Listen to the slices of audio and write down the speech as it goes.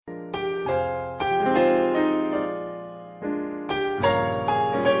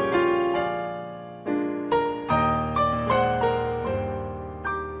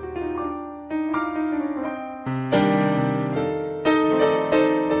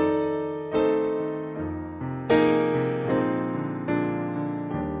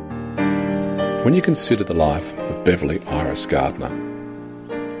When you consider the life of Beverly Iris Gardner,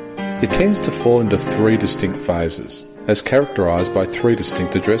 it tends to fall into three distinct phases, as characterised by three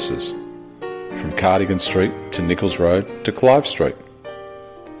distinct addresses, from Cardigan Street to Nichols Road to Clive Street.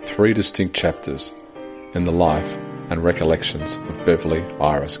 Three distinct chapters in the life and recollections of Beverly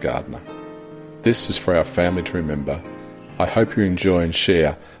Iris Gardner. This is for our family to remember. I hope you enjoy and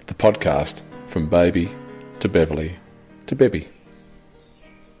share the podcast From Baby to Beverly to Bebby.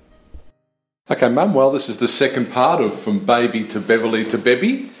 Okay, Mum, well, this is the second part of From Baby to Beverly to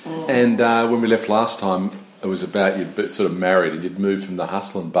Bebby. And when we left last time, it was about you'd sort of married and you'd moved from the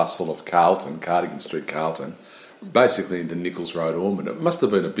hustle and bustle of Carlton, Cardigan Street, Carlton, basically into Nichols Road, Ormond. It must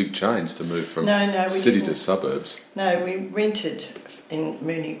have been a big change to move from city to suburbs. No, we rented in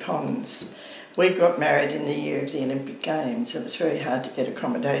Moonee Ponds. We got married in the year of the Olympic Games. It was very hard to get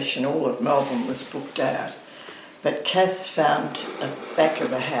accommodation. All of Melbourne was booked out. But Kath found a back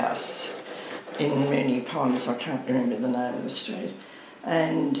of a house in Moonee Ponds. I can't remember the name of the street.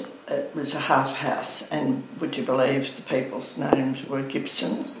 And it was a half house. And would you believe the people's names were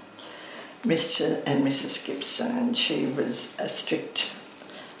Gibson, Mr. and Mrs. Gibson. And she was a strict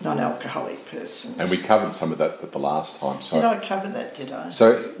non-alcoholic person. And we covered some of that at the last time. So did I cover that, did I?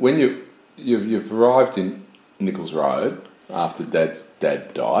 So when you've arrived in Nichols Road after Dad's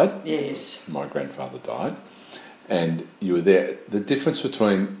dad died. Yes. My grandfather died. And you were there. The difference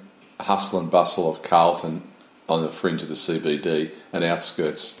between hustle and bustle of Carlton on the fringe of the CBD and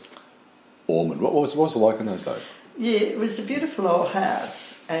outskirts Ormond, what was it like in those days? Yeah, it was a beautiful old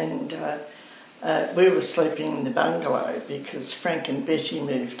house, and we were sleeping in the bungalow because Frank and Betty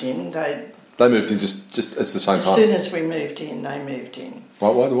moved in. They moved in just at the same time? As soon as we moved in, they moved in.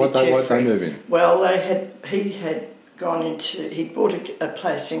 Why'd they move in? Well, he had gone into... He bought a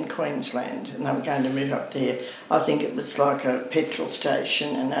place in Queensland and they were going to move up there. I think it was like a petrol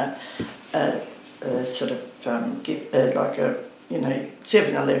station and a sort of like a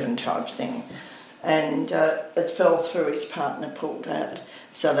 7-Eleven type thing. And it fell through. His partner pulled out.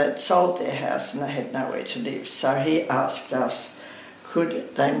 So they'd sold their house and they had nowhere to live. So he asked us,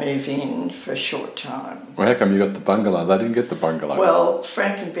 could they move in for a short time? Well, how come you got the bungalow? They didn't get the bungalow. Well,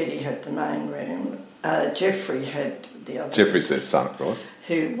 Frank and Betty had the main room. Jeffrey had the other. Jeffrey's their son, of course.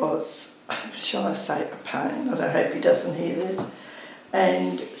 Who was, shall I say, a pain. I hope he doesn't hear this.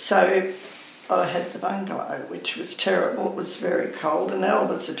 And so I had the bungalow, which was terrible. It was very cold. And Al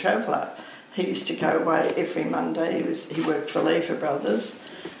was a traveller. He used to go away every Monday. He worked for Lever Brothers.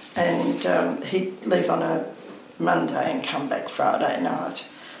 And he'd leave on a Monday and come back Friday night.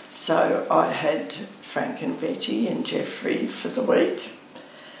 So I had Frank and Betty and Jeffrey for the week.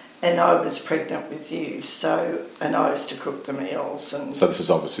 And I was pregnant with you, and I used to cook the meals. So this is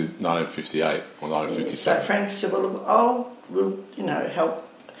obviously 1958 or 1957. So Frank said, well, we'll help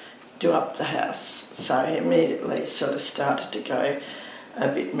do up the house. So he immediately sort of started to go a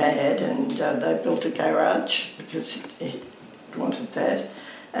bit mad, and they built a garage because he wanted that.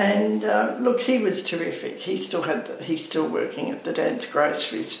 And look, he was terrific. He's still working at the Dad's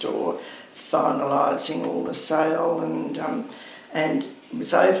grocery store, finalising all the sale, and it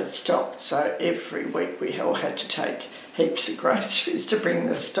was overstocked. So every week we all had to take heaps of groceries to bring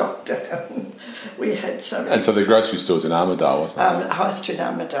the stock down. We had so many. And so the grocery store's in Armidale, wasn't it? High Street,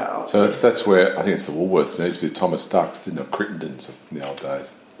 Armidale. So that's where I think it's the Woolworths. There used to be Thomas Ducks, didn't it? Crittendens in the old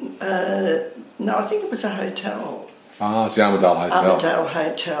days. No, I think it was a hotel. Ah, it's the Armidale Hotel. Armidale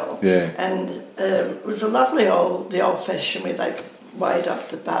Hotel. Yeah. And it was a lovely the old-fashioned where they weighed up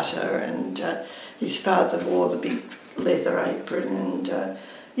the butter, and his father wore the big leather apron, and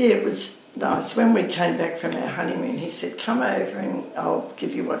it was nice. When we came back from our honeymoon, he said, come over and I'll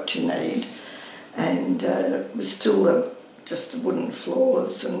give you what you need. And it was still just the wooden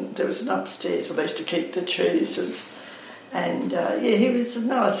floors, and there was an upstairs where they used to keep the cheeses. And he was a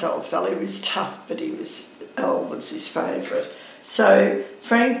nice old fellow. He was tough, but Al was his favourite. So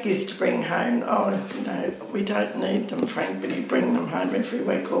Frank used to bring home, we don't need them, Frank, but he'd bring them home every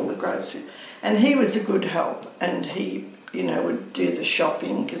week, all the groceries. And he was a good help, and he, would do the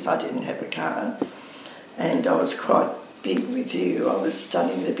shopping because I didn't have a car. And I was quite big with you. I was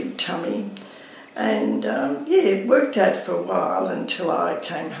studying the big tummy. And, it worked out for a while until I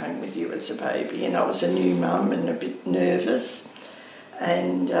came home with you as a baby. And I was a new mum and a bit nervous.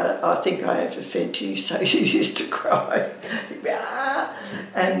 And I think I overfed you, so you used to cry.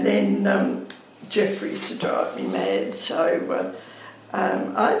 And then Jeffrey used to drive me mad, so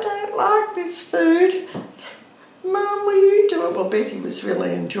I don't like this food. Mum, will you do it? Well, Betty was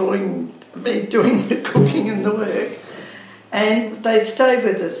really enjoying me doing the cooking and the work. And they stayed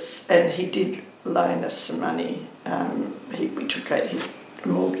with us, and he did loan us some money. We took out a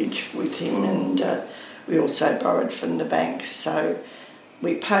mortgage with him, and we also borrowed from the bank, so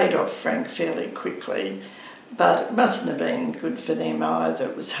we paid off Frank fairly quickly. But it mustn't have been good for them either.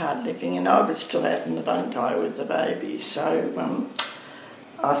 It was hard living, and I was still out in the bungalow with the baby, so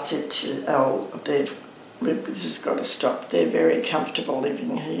I said to Al, this has got to stop. They're very comfortable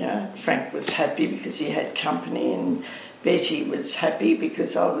living here. Frank was happy because he had company, and Betty was happy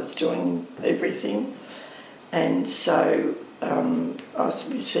because I was doing everything. And so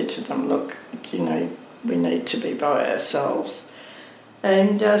we said to them, look, we need to be by ourselves.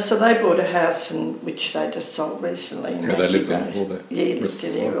 And so they bought a house which they just sold recently. Yeah, they lived in all that? Yeah, lived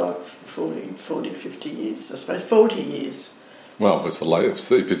in there like 40, 50 years, I suppose, 40 years. Well, if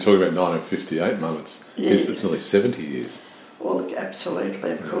you're talking about 1958, Mum, it's nearly 70 years. Well,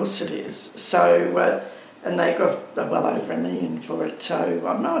 absolutely, of course it is. So, and they got well over $1 million for it, so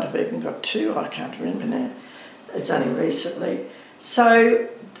I might have even got 2, I can't remember now. It's only recently. So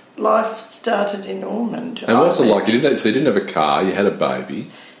life started in Ormond. And what's it like? You didn't have a car, you had a baby.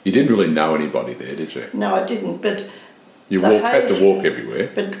 You didn't really know anybody there, did you? No, I didn't, but... You had to walk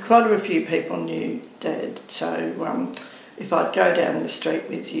everywhere. But quite a few people knew Dad, so if I'd go down the street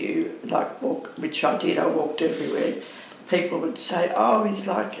with you, which I did, I walked everywhere, people would say, oh, he's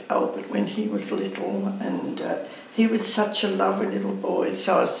like Albert when he was little, and he was such a lovely little boy.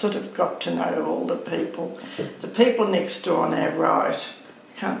 So I sort of got to know all the people. The people next door on our right,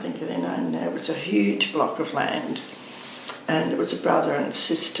 I can't think of their name now, it was a huge block of land, and it was a brother and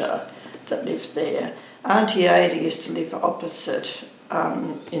sister that lived there. Auntie Ada used to live opposite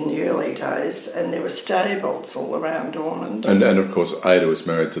in the early days, and there were stables all around Ormond. And of course, Ada was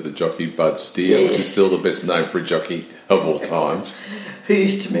married to the jockey Bud Steer, which is still the best name for a jockey of all times. Who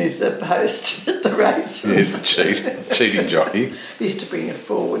used to move the post at the races. Yes, the cheating jockey. He used to bring it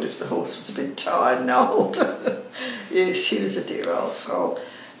forward if the horse was a bit tired and old. Yes, she was a dear old soul.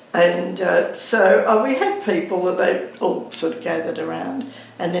 And so we had people that they all sort of gathered around,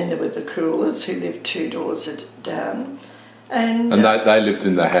 and then there were the Coolers who lived 2 doors down. And they lived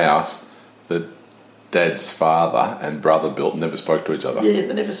in the house that Dad's father and brother built and never spoke to each other. Yeah,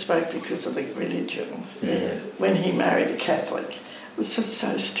 they never spoke because of the religion. Yeah. When he married a Catholic. It was just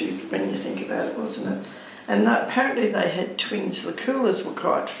so stupid when you think about it, wasn't it? And apparently they had twins. The Coolers were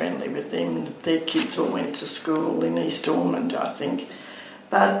quite friendly with them. Their kids all went to school in East Ormond, I think.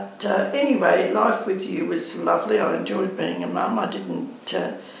 But anyway, life with you was lovely. I enjoyed being a mum. I didn't...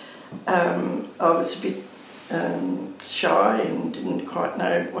 I was a bit shy and didn't quite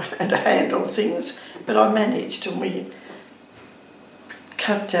know how to handle things, but I managed, and we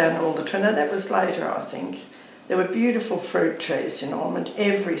cut down all the trees. Now, that was later, I think. There were beautiful fruit trees in Ormond,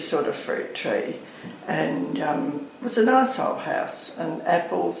 every sort of fruit tree, and it was a nice old house, and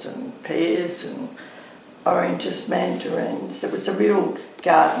apples and pears and oranges, mandarins. It was a real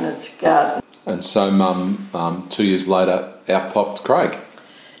gardener's garden. And so, Mum, 2 years later, out popped Craig.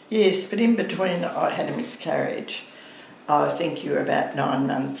 Yes, but in between I had a miscarriage. I think you were about 9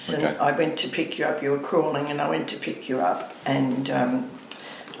 months, okay. And I went to pick you up. You were crawling, and I went to pick you up, and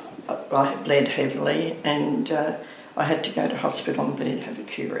I bled heavily, and I had to go to hospital and have a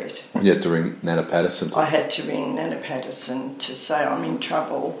curette. You had to ring Nana Patterson? I had to ring Nana Patterson to say I'm in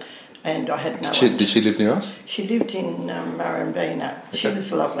trouble, and I had no Did she live near us? She lived in Murrumbina. Okay. She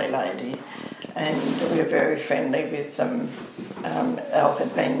was a lovely lady, and we were very friendly with them. Al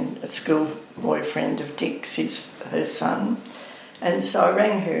had been a school boyfriend of Dick's, her son, and so I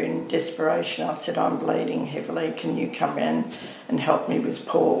rang her in desperation. I said, I'm bleeding heavily, can you come round and help me with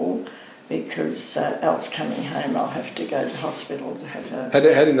Paul, because Al's coming home, I'll have to go to hospital to have her... How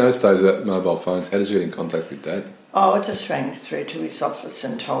in those days without mobile phones, how did you get in contact with Dad? Oh, I just rang through to his office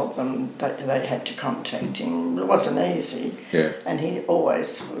and told them that they had to contact him. It wasn't easy, yeah. And he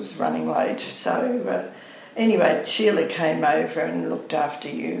always was running late. So anyway, Sheila came over and looked after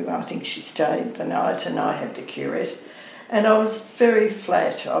you. I think she stayed the night, and I had the curette. And I was very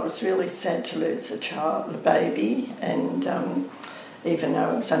flat. I was really sad to lose a baby, and even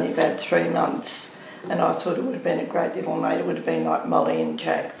though it was only about 3 months, and I thought it would have been a great little mate. It would have been like Molly and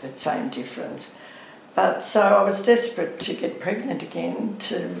Jack, the same difference. But so I was desperate to get pregnant again,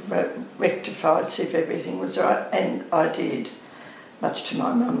 to rectify, see if everything was right, and I did, much to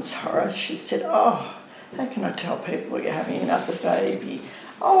my mum's horror. She said, oh, how can I tell people you're having another baby?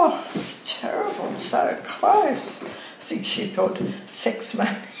 Oh, it was terrible, so close. I think she thought sex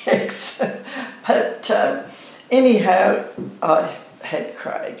maniacs. But anyhow, I had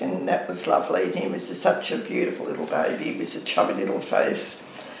Craig, and that was lovely. He was such a beautiful little baby. He was a chubby little face.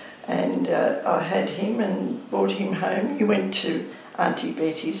 And I had him and brought him home. He went to Auntie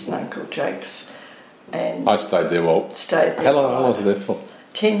Betty's and Uncle Jack's. And I stayed there, stayed there. How long was I there for?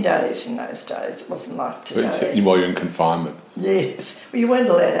 10 days in those days. It wasn't like today. While you're in confinement? Yes. Well, you weren't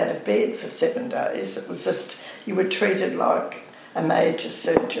allowed out of bed for 7 days. It was just, you were treated like a major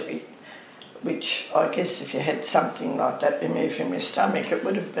surgery, which I guess if you had something like that removed from your stomach, it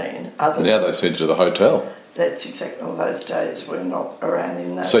would have been. Now they send you to the hotel. That's exactly, all those days were not around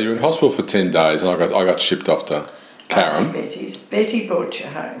in those. So you're in hospital for 10 days and I got shipped off to Karen. Betty brought you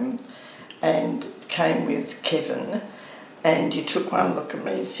home and came with Kevin, and you took one look at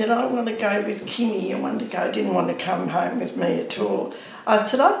me and said, I want to go with Kimmy. I didn't want to come home with me at all. I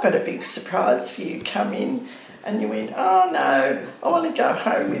said, I've got a big surprise for you, come in. And you went, oh no, I want to go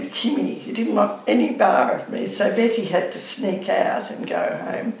home with Kimmy. You didn't want any bar of me, so Betty had to sneak out and go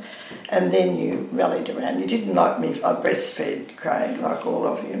home. And then you rallied around. You didn't like me. I breastfed Craig, like all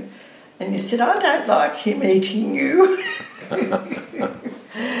of you. And you said, I don't like him eating you.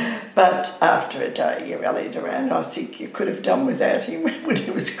 But after a day, you rallied around. I think you could have done without him when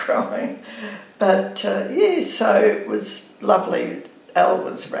he was crying. But, so it was lovely. Al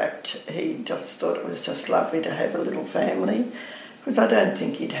was rapt. He just thought it was just lovely to have a little family, because I don't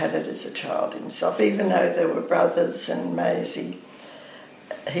think he'd had it as a child himself, even though there were brothers and Maisie.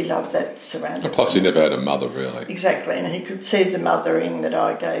 He loved that surrounding. And plus he never had a mother, really. Exactly, and he could see the mothering that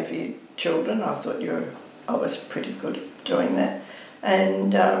I gave you children. I thought I was pretty good at doing that,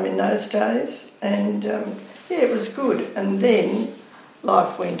 and in those days, and it was good. And then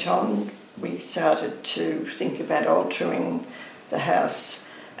life went on. We started to think about altering the house.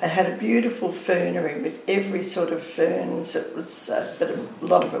 It had a beautiful fernery with every sort of ferns. It was, but a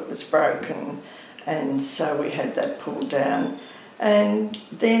lot of it was broken, and so we had that pulled down. And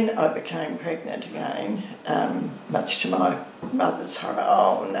then I became pregnant again, much to my mother's horror.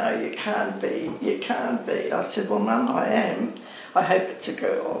 Oh no, you can't be. I said, well, Mum, I am. I hope it's a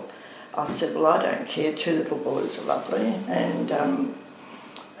girl. I said, well, I don't care. 2 little boys are lovely. And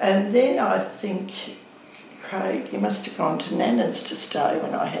then I think, Craig, you must have gone to Nana's to stay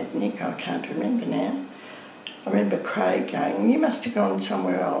when I had Nick. I can't remember now. I remember Craig going, you must have gone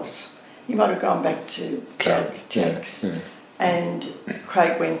somewhere else. You might have gone back to Jack's. Yeah. And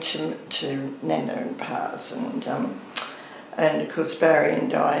Craig went to Nana and Pa's, and of course Barry and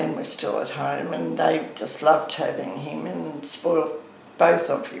Diane were still at home, and they just loved having him and spoiled both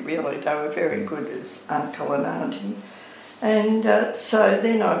of you, really. They were very good as uncle and auntie. And so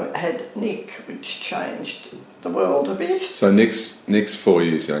then I had Nick, which changed the world a bit. So Nick's 4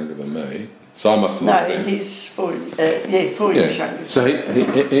 years younger than me. So I must have not been... No, he's 4 years younger. So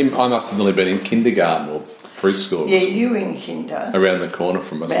I must have only been in kindergarten or preschool. Yeah, you in kinder. Around the corner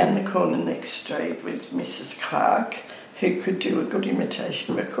from us. Around the corner next street with Mrs. Clark, who could do a good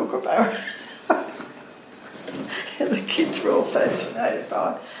imitation of a kookaburra. The kids were all fascinated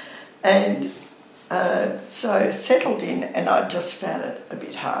by it. And so settled in, and I just found it a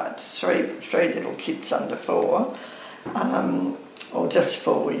bit hard. Three little kids under 4, or just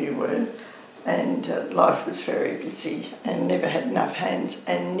 4 you were, and life was very busy and never had enough hands.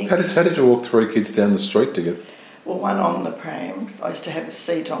 And Nick, how did you walk 3 kids down the street together? Well, one on the pram. I used to have a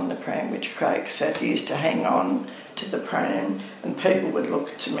seat on the pram which Craig sat. He used to hang on to the pram, and people would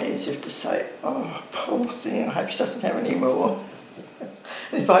look to me as if to say, oh, poor thing, I hope she doesn't have any more.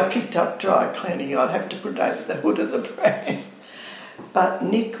 And if I picked up dry cleaning, I'd have to put it over the hood of the pram. But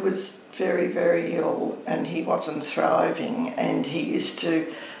Nick was very, very ill, and he wasn't thriving, and he used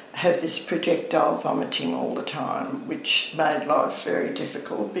to have this projectile vomiting all the time, which made life very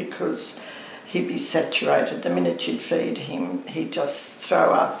difficult because he'd be saturated. The minute you'd feed him, he'd just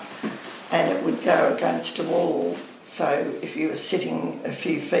throw up, and it would go against a wall. So if you were sitting a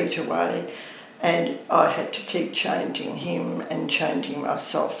few feet away, and I had to keep changing him and changing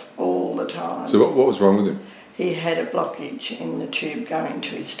myself all the time. So what was wrong with him? He had a blockage in the tube going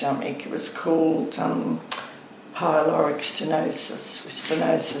to his stomach. It was called pyloric stenosis.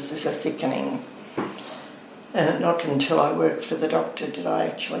 Stenosis is a thickening. And not until I worked for the doctor did I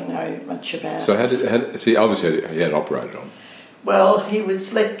actually know much about it. So obviously he had operated on. Well, he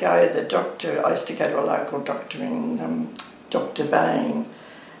was let go. The doctor, I used to go to a local doctor in Dr. Bain,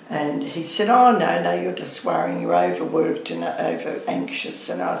 and he said, oh, no, you're just worrying, you're overworked and over anxious.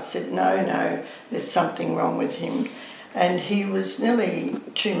 And I said, no, there's something wrong with him. And he was nearly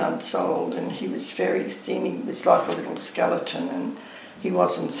 2 months old, and he was very thin. He was like a little skeleton, and he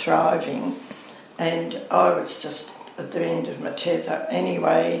wasn't thriving. And I was just at the end of my tether.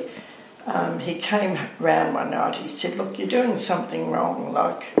 Anyway, he came round one night. He said, look, you're doing something wrong,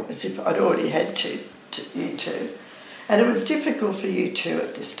 like as if I'd already had you two. And it was difficult for you two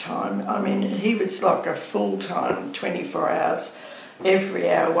at this time. I mean, he was like a full-time, 24 hours, every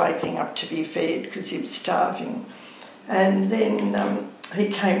hour waking up to be fed because he was starving. And then he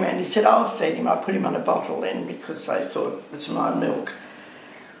came round, he said, I'll feed him. I put him on a bottle then because they thought it was my milk.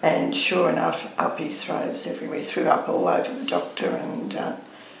 And sure enough, up he throws everywhere, threw up all over the doctor, and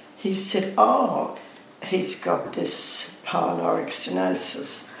he said, he's got this pyloric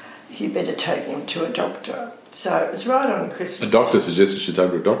stenosis. You better take him to a doctor. So it was right on Christmas. The doctor suggested she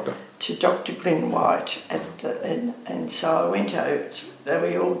take him to a doctor? To Dr. Glyn White. And so I went over,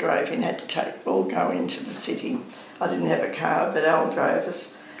 we all drove in, had to all go into the city. I didn't have a car, but Al drove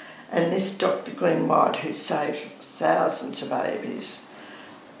us. And this Dr. Glyn White, who saved thousands of babies,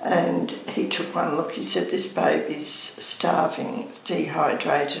 and he took one look, he said, this baby's starving, it's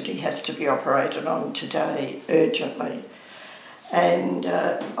dehydrated, he has to be operated on today, urgently. And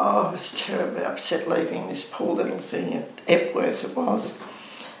I was terribly upset leaving this poor little thing at Epworth it was.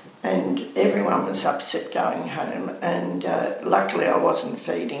 And everyone was upset going home, and luckily I wasn't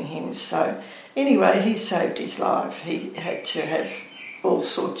feeding him. So anyway, he saved his life. He had to have all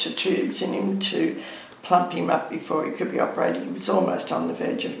sorts of tubes in him to plump him up before he could be operated. He was almost on the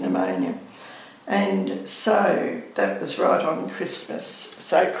verge of pneumonia. And so that was right on Christmas.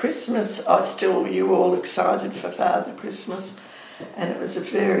 So Christmas, you were all excited for Father Christmas, and it was a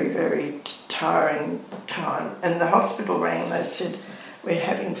very, very tiring time. And the hospital rang, they said, we're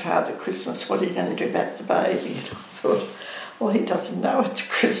having Father Christmas, what are you going to do about the baby? And I thought, well, he doesn't know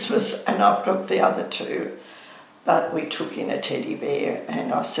it's Christmas, and I've got the other two. But we took in a teddy bear,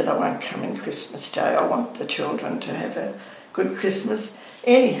 and I said, I won't come in Christmas Day, I want the children to have a good Christmas.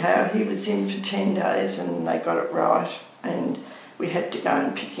 Anyhow, he was in for 10 days, and they got it right, and we had to go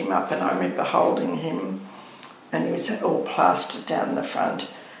and pick him up, and I remember holding him, and he was all plastered down the front,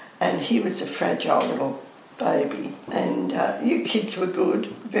 and he was a fragile little baby. And you kids were good,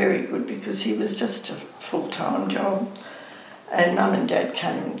 very good, because he was just a full-time job. And Mum and Dad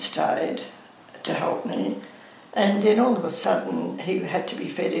came and stayed to help me. And then all of a sudden he had to be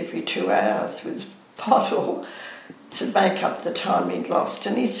fed every 2 hours with bottle to make up the time he'd lost.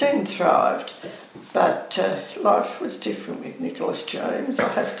 And he soon thrived. But life was different with Nicholas James, I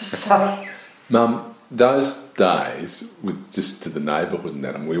have to say. Mum, those days, with just to the neighbourhood and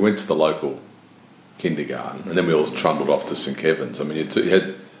that, and we went to the local kindergarten, and then we all trundled off to St Kevin's. I mean, you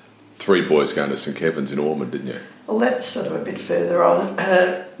had 3 boys going to St Kevin's in Ormond, didn't you? Well, that's sort of a bit further on.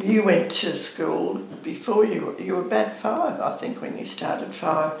 You went to school before you were about 5, I think, when you started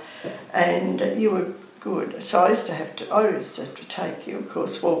 5, and you were good. So I used to have to take you, of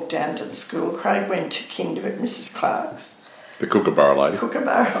course, walk down to the school. Craig went to kinder at Mrs Clark's. The Kookaburra lady.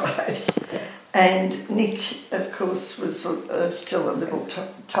 Kookaburra lady. And Nick, of course, was still a little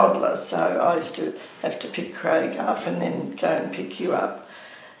toddler, so I used to have to pick Craig up and then go and pick you up.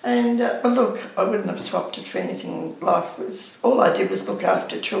 And, well, look, I wouldn't have swapped it for anything. All I did was look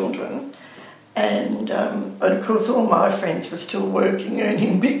after children. And of course, all my friends were still working,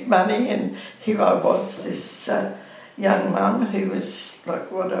 earning big money, and here I was, this young mum who was,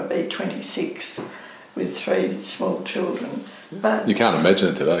 26, with 3 small children. But you can't imagine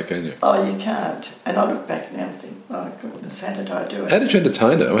it today, can you? Oh, you can't. And I look back now and think, my goodness, how did I do it? How did you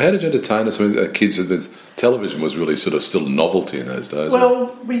entertain it? How did you entertain us when kids? Television was really sort of still a novelty in those days.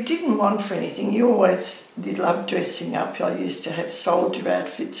 Well, we didn't want for anything. You loved dressing up. I used to have soldier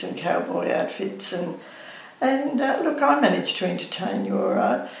outfits and cowboy outfits, and look, I managed to entertain you all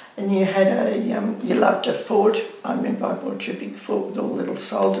right. And you had you loved a fort. I remember I bought you a big fort with all little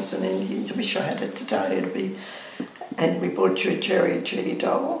soldiers and Indians. I wish I had it today. And we bought you a Jerry G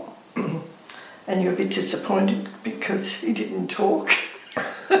doll. And you were a bit disappointed because he didn't talk.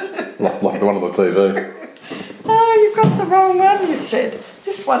 like the one on the TV. Oh, you got the wrong one, you said.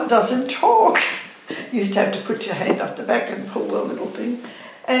 This one doesn't talk. You used to have to put your hand up the back and pull the little thing.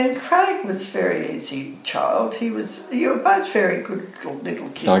 And Craig was a very easy child. You were both very good little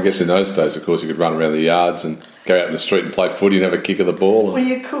kids. I guess in those days, of course, you could run around the yards and go out in the street and play footy and have a kick of the ball. Well,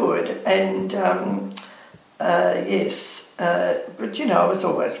 you could, and yes, but I was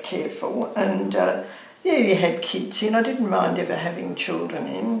always careful, and you had kids in. I didn't mind ever having children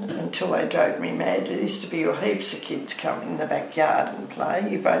in until they drove me mad. There used to be heaps of kids come in the backyard and play.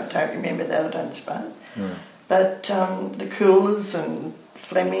 You both don't remember that, I don't suppose. Mm. But the Coolers and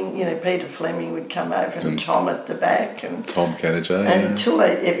Fleming, Peter Fleming would come over and Tom at the back. And Tom Canniger, until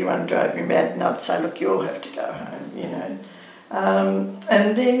everyone drove me mad, and I'd say, look, you all have to go home,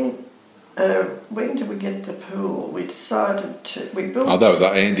 And then when did we get the pool? We decided we built... Oh, that was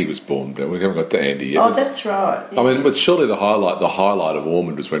Andy was born, but we haven't got to Andy yet. Oh, that's right. Yeah. I mean, but surely the highlight of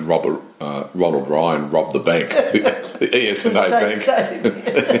Ormond was when Ronald Ryan robbed the bank, the ES&A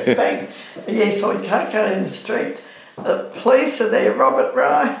bank. Yes, or you can't go in the street. The police are there, Ronald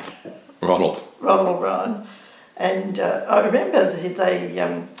Ryan. And I remember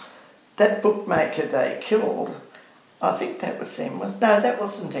that bookmaker they killed. I think that was them. That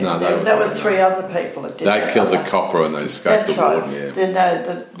wasn't them. No, there were three other people that did They that. killed the copper and they escaped That's the right. warden, yeah.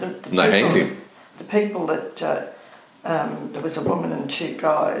 They hanged him. The people that there was a woman and two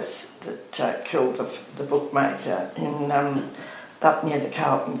guys that killed the bookmaker in up near the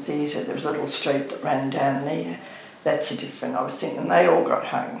Carlton Theatre. There was a little street that ran down there. That's a different. I was thinking they all got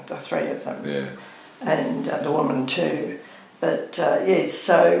hung, the three of them, and the woman too. But yes,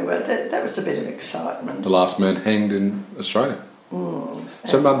 so that was a bit of excitement. The last man hanged in Australia.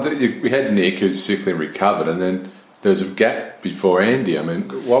 So, Mum, we had Nick who's sickly and recovered, and then there was a gap before Andy. I mean,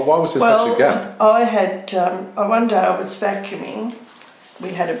 why was there such a gap? I had one day I was vacuuming. We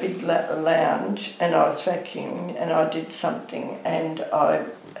had a big lounge, and I was vacuuming, and I did something, and I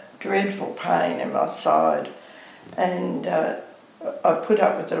had dreadful pain in my side, and I put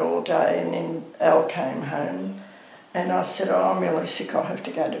up with it all day, and then Al came home. And I said, I'm really sick, I'll have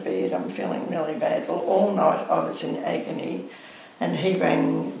to go to bed, I'm feeling really bad. Well, all night I was in agony, and he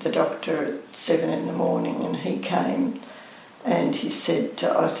rang the doctor at 7 in the morning, and he came, and he said,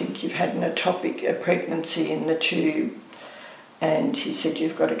 I think you've had a pregnancy in the tube, and he said,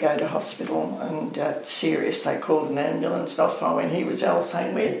 you've got to go to hospital, and it's serious. They called an ambulance, and off I went. He was out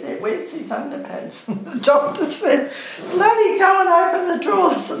saying, where's his underpants? And the doctor said, bloody go and open the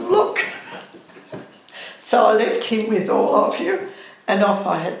drawers and look. So I left him with all of you, and off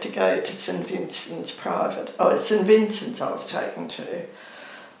I had to go to St Vincent's private. Oh, it's St Vincent's I was taken to.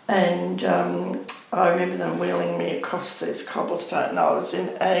 And I remember them wheeling me across this cobblestone, and I was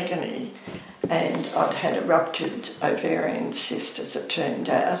in agony, and I'd had a ruptured ovarian cyst, as it turned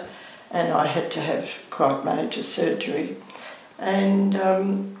out, and I had to have quite major surgery. And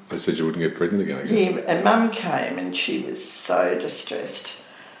they said you wouldn't get pregnant again, I guess. Yeah, and Mum came, and she was so distressed.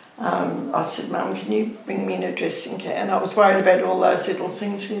 I said, Mum, can you bring me in a dressing gown? And I was worried about all those little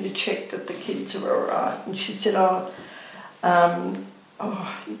things, need to check that the kids are all right. And she said, you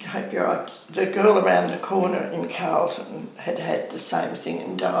hope you're right. The girl around the corner in Carlton had the same thing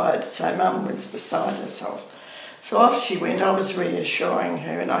and died, so Mum was beside herself. So off she went. I was reassuring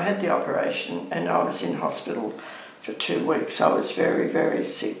her, and I had the operation, and I was in hospital for 2 weeks. I was very, very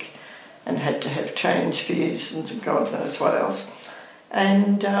sick and had to have transfusions and God knows what else.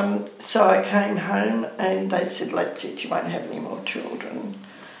 And so I came home, and they said, that's it, you won't have any more children.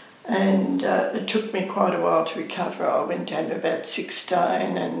 And it took me quite a while to recover. I went down to about 6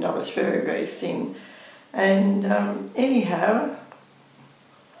 stone, and I was very, very thin. And anyhow,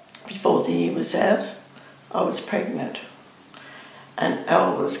 before the year was out, I was pregnant. And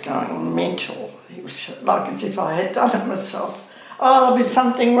Al was going mental. He was like as if I had done it myself. Oh, there's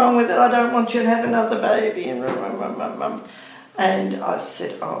something wrong with it. I don't want you to have another baby. And I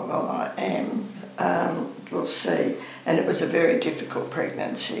said, oh, well, I am. We'll see. And it was a very difficult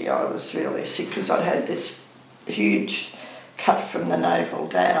pregnancy. I was really sick because I'd had this huge cut from the navel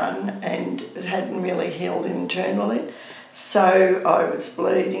down, and it hadn't really healed internally. So I was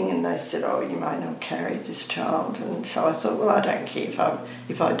bleeding, and they said, oh, you may not carry this child. And so I thought, well, I don't care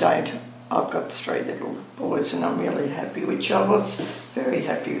if I don't. I've got 3 little boys, and I'm really happy, which I was very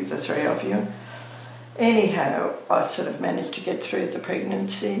happy with the 3 of you. Anyhow, I sort of managed to get through the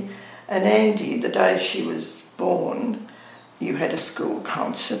pregnancy. And Andy, the day she was born, you had a school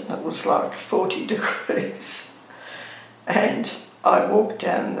concert, and it was like 40 degrees. And I walked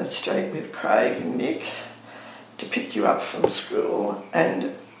down the street with Craig and Nick to pick you up from school,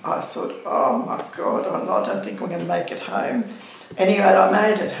 and I thought, oh my God, I don't think I'm going to make it home. Anyway, I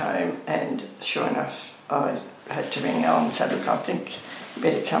made it home, and sure enough, I had to ring Al and say, look, I think you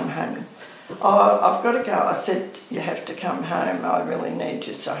better come home. Oh, I've got to go. I said, you have to come home. I really need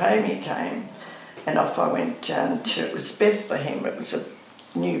you. So home he came, and off I went down to, it was Bethlehem. It was a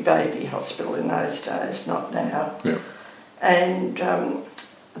new baby hospital in those days, not now. Yeah. And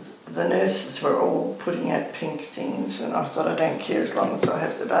the nurses were all putting out pink things, and I thought, I don't care as long as I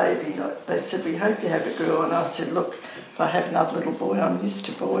have the baby. They said, we hope you have a girl. And I said, look, if I have another little boy, I'm used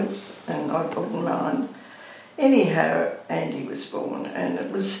to boys, and I wouldn't mind. Anyhow, Andy was born, and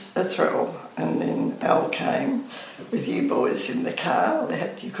it was a thrill. And then Al came with you boys in the car.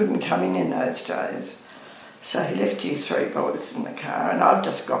 You couldn't come in those days. So he left you 3 boys in the car, and I've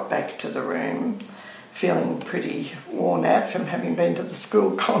just got back to the room feeling pretty worn out from having been to the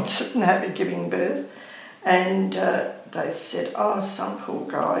school concert and giving birth. And they said, oh, some poor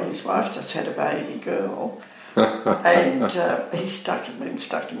guy, his wife just had a baby girl. And he's been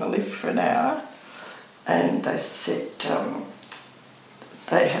stuck in the lift for an hour. And they said,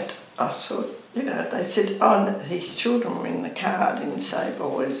 they said, oh, his children were in the car, didn't say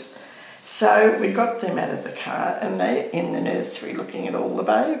boys. So we got them out of the car and they're in the nursery looking at all the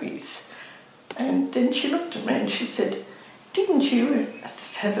babies. And then she looked at me and she said, "Didn't you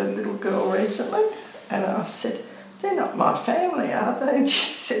have a little girl recently?" And I said, "They're not my family, are they?" And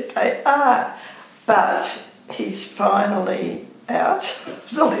she said, "They are, but he's finally out of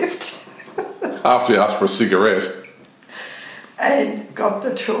the lift." After you asked for a cigarette. And got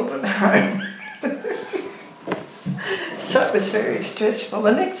the children home. So it was very stressful.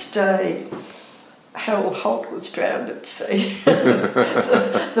 The next day, Harold Holt was drowned at sea.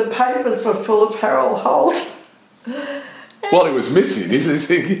 So the papers were full of Harold Holt. Well, he was missing.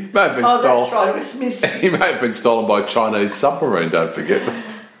 He may have been stolen. That's right, he was missing. He may have been stolen by a Chinese submarine, don't forget.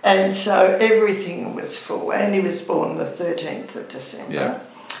 And so everything was full. And he was born the 13th of December. Yeah.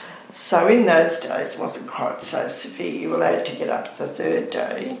 So in those days it wasn't quite so severe. You were allowed to get up the third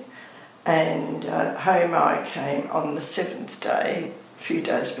day. And home I came on the 7th day, a few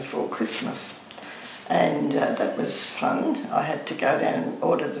days before Christmas. And that was fun. I had to go down and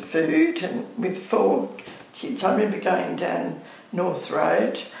order the food, and with 4 kids, I remember going down North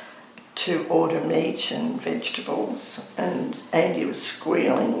Road to order meat and vegetables, and Andy was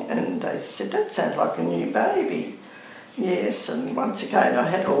squealing, and they said, "That sounds like a new baby." Yes, and once again I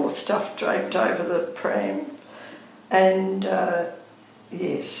had all the stuff draped over the pram, and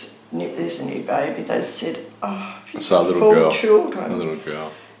yes, there's a new baby. They said, "Oh, So a little 4 girl. children." A little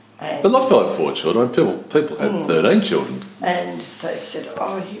girl. And, But lots of people had 4 children. People had 13 children. and they said,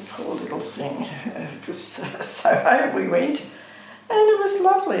 "Oh, you poor little thing." So home we went, and it was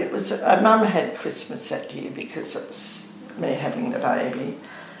lovely. It was Mum had Christmas that year because it was me having the baby.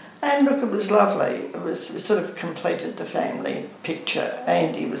 And look, it was lovely. We sort of completed the family picture.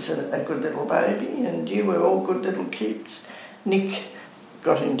 Andy was a good little baby, and you were all good little kids. Nick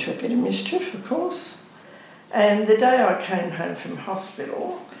got into a bit of mischief, of course. And the day I came home from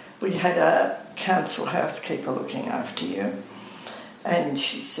hospital, we had a council housekeeper looking after you. And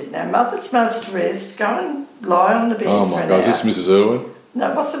she said, "Now, mothers must rest. Go and lie on the bed Oh for my an God, hour." is this Mrs. Irwin?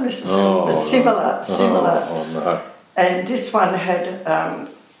 No, it wasn't Mrs. Irwin. It was similar. Oh no. And this one had,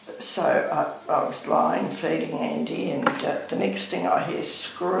 so I was lying feeding Andy, and the next thing I hear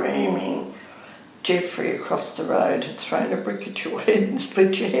screaming, Jeffrey across the road had thrown a brick at your head and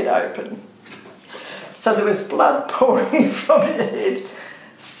split your head open. So there was blood pouring from your head.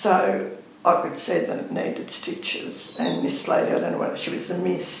 So I could see that it needed stitches. And this lady, I don't know what, she was a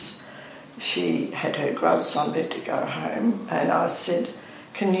miss. She had her gloves on, had to go home. And I said,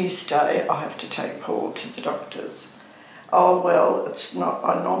 "Can you stay? I have to take Paul to the doctor's." "Oh, well, it's not,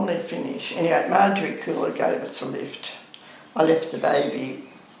 I normally finish." Anyway, Marjorie Cooler gave us a lift. I left the baby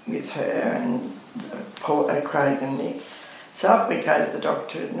with her and Paul, Craig and Nick. So up we go to the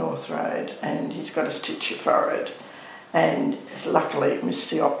doctor at North Road, and he's got to stitch your forehead. And luckily it missed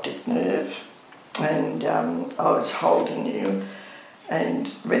the optic nerve. And I was holding you and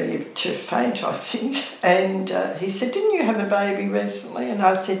ready to faint, I think. And he said, "Didn't you have a baby recently?" And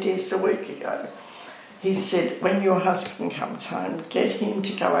I said, "Yes, a week ago." He said, "When your husband comes home, get him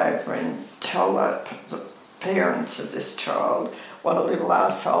to go over and tell the parents of this child what a little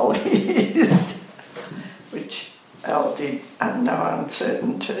arsehole he is," which Al did in no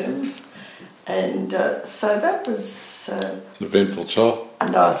uncertain terms. And so that was An eventful child. a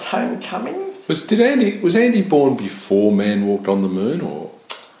nice homecoming. Was Andy born before Man Walked on the Moon, or?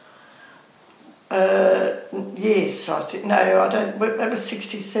 Yes, I think. No, I don't. That was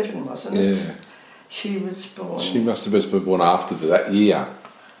 1967, wasn't it? Yeah. She was born. She must have been born after that year.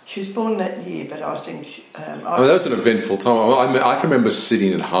 She was born that year, but I think. I mean, that was an eventful time. I can remember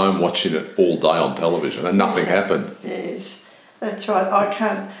sitting at home watching it all day on television, and nothing happened. Yes, that's right. I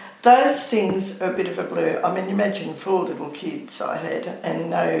can't. Those things are a bit of a blur. I mean, imagine 4 little kids I had and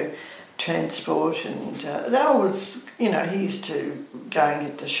no transport, and that was, he used to go and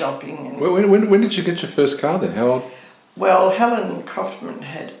get the shopping. And When did you get your first car then? How old? well, Helen Kaufman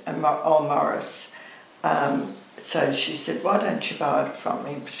had old Morris, so she said, "Why don't you buy it from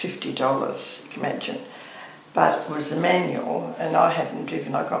me? $50, imagine." But it was a manual, and I hadn't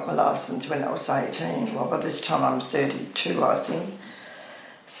driven. I got my licence when I was 18. Well, by this time I'm 32, I think.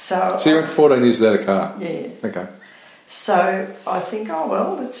 So you went 14 years without a car? Yeah. Okay. So I think, oh,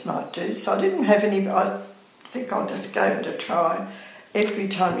 well, this might do. So I didn't have any, I think I just gave it a try. Every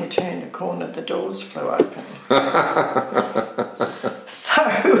time you turned a corner, the doors flew open. So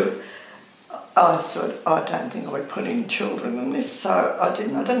I thought, I don't think I would put in children in this. So I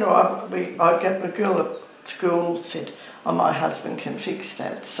didn't, I don't know, I got the girl at school said, "Oh, my husband can fix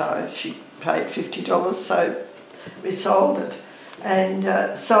that." So she paid $50, so we sold it. And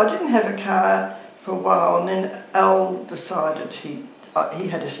so I didn't have a car for a while, and then Al decided he'd he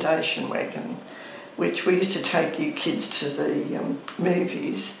had a station wagon, which we used to take you kids to the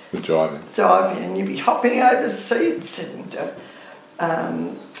movies. The driving. And you'd be hopping over seats.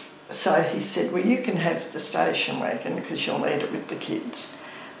 And so he said, well, you can have the station wagon because you'll need it with the kids.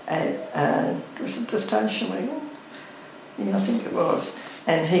 And was it the station wagon? Yeah, I think it was.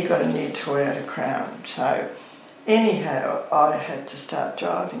 And he got a new Toyota Crown. So anyhow, I had to start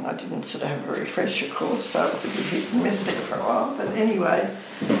driving. I didn't sort of have a refresher course, so it was a bit hit and miss there for a while. But anyway,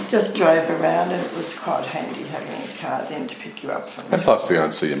 just drove around, and it was quite handy having a car then to pick you up from. And plus to go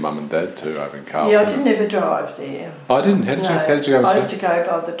and see your mum and dad too over in Carlton. Yeah, I didn't ever drive there. Oh, I didn't? How did you go? I used to go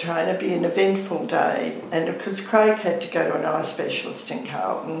by the train. It'd be an eventful day. And because Craig had to go to an eye specialist in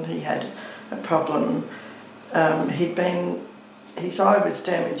Carlton, he had a problem. His eye was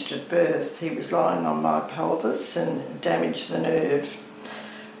damaged at birth. He was lying on my pelvis and damaged the nerve.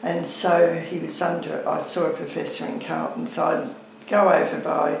 And so I saw a professor in Carlton, so I'd go over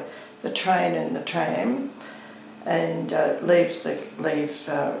by the train and the tram and it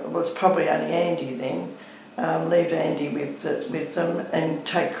was probably only Andy then, leave Andy with them and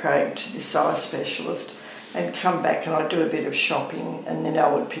take Craig to this eye specialist and come back, and I'd do a bit of shopping, and then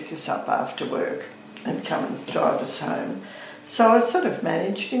Elle would pick us up after work and come and drive us home. So I sort of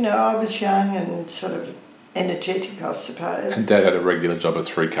managed, I was young and sort of energetic, I suppose. And Dad had a regular job at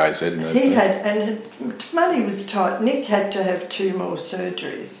 3KZ in those days? He had, and money was tight. Nick had to have 2 more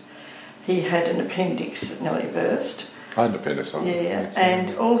surgeries. He had an appendix that nearly burst. I had an appendix. Yeah,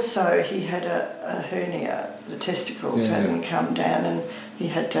 and also he had a hernia. The testicles hadn't come down, and he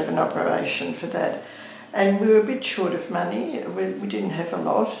had to have an operation for that. And we were a bit short of money. We didn't have a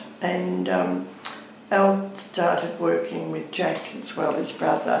lot, and Elle started working with Jack as well, his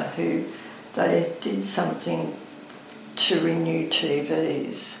brother, who they did something to renew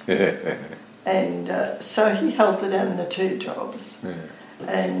TVs. And so he held it down the 2 jobs. Yeah.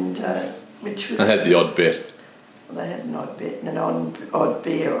 And which was... They had the odd bet. They had an odd bet and an odd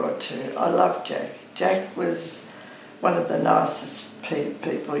beer or 2. I loved Jack. Jack was one of the nicest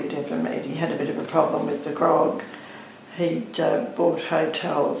people you'd ever meet. He had a bit of a problem with the grog. He'd bought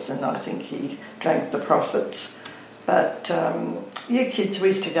hotels, and I think he drank the profits. But kids, we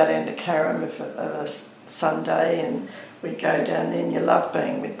used to go down to Carrum of a Sunday, and we'd go down there, and you loved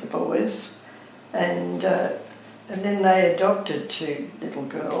being with the boys. And then they adopted 2 little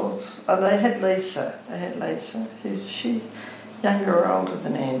girls. Oh, they had Lisa. Who's she? Younger or older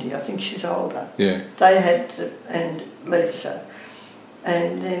than Andy? I think she's older. Yeah. They had and Lisa,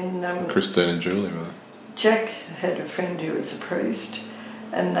 and then Christine and Julie, were they? Jack had a friend who was a priest,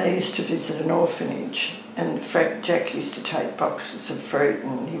 and they used to visit an orphanage, and in fact Jack used to take boxes of fruit,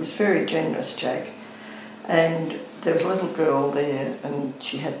 and he was very generous, Jack. And there was a little girl there, and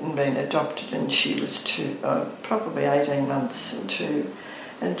she hadn't been adopted, and she was probably 18 months or 2.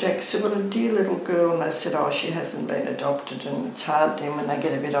 And Jack said, well, a dear little girl, and they said, oh, she hasn't been adopted, and it's hard then when they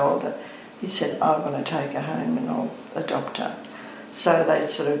get a bit older. He said, I'm going to take her home and I'll adopt her. So they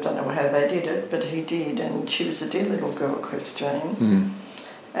sort of don't know how they did it, but he did, and she was a dear little girl, Christine. Mm.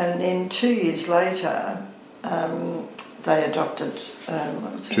 And then 2 years later, they adopted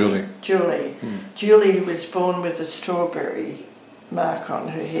Julie. Julie. Mm. Julie was born with a strawberry mark on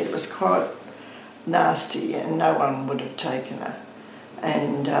her head. It was quite nasty, and no one would have taken her.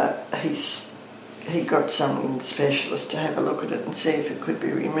 And he got some specialist to have a look at it and see if it could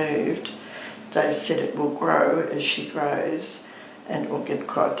be removed. They said it will grow as she grows, and it will get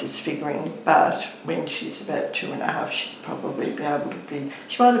quite disfiguring, but when she's about 2.5, she'll probably be able to be...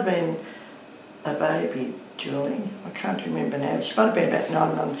 She might have been a baby, Julie. I can't remember now. She might have been about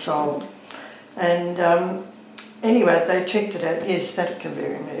 9 months old. And anyway, they checked it out. Yes, that can be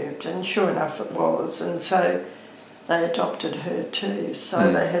removed. And sure enough, it was. And so they adopted her too.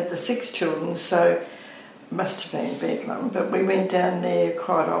 So they had the 6 children, so it must have been Bedlam. But we went down there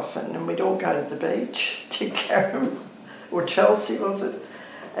quite often, and we'd all go to the beach to Carrum, or Chelsea, was it?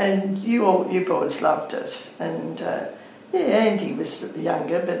 And you boys loved it. And Andy was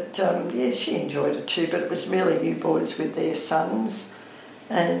younger, but she enjoyed it too. But it was really you boys with their sons,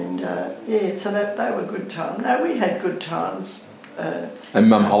 and so they were good times. No, we had good times. And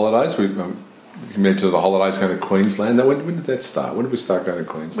Mum holidays, we compared to the holidays going to Queensland. When did that start? When did we start going to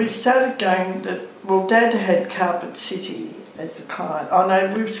Queensland? We started going. Dad had Carpet City as a client. Oh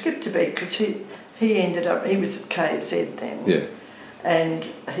no, we skipped a bit because he ended up, he was at KZ then. Yeah. And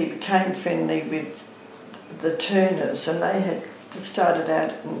he became friendly with the Turners, and they had started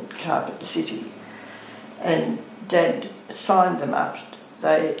out in Carpet City. And Dad signed them up.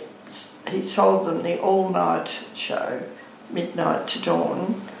 He sold them the all-night show, midnight to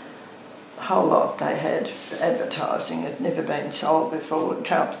dawn, whole lot they had for advertising. It had never been sold before.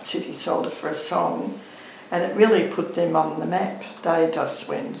 Carpet City sold it for a song, and it really put them on the map. They just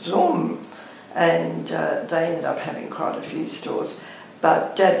went zoom, and they ended up having quite a few stores.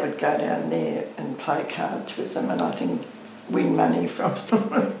 But Dad would go down there and play cards with them, and I think win money from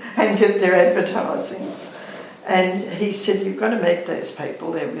them and get their advertising. And he said, you've got to meet these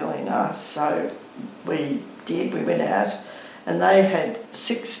people, they're really nice. So we did, we went out, and they had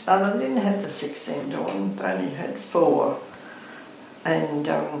 6, they didn't have the 6 then, Dawn, they only had 4. And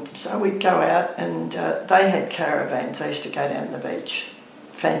so we'd go out, and they had caravans. They used to go down to the beach,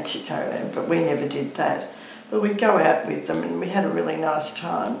 fancy caravan, but we never did that. But we'd go out with them, and we had a really nice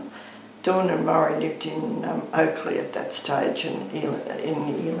time. Dawn and Maury lived in Oakley at that stage, in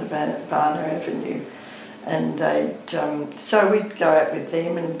Elabana Avenue, and they'd so we'd go out with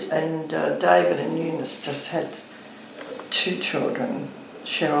them, and David and Eunice just had 2 children,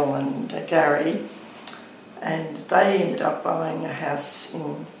 Cheryl and Gary, and they ended up buying a house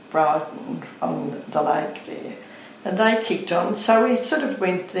in Brighton on the lake there, and they kicked on. So we sort of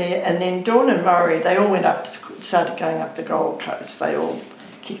went there, and then Dawn and Maury, they all went up, started going up the Gold Coast. They all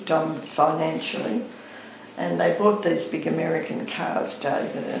kicked on financially, and they bought these big American cars,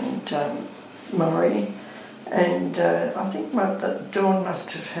 David and Maury, and I think Dawn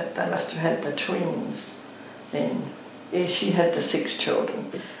must have had the twins then. Yeah, she had the 6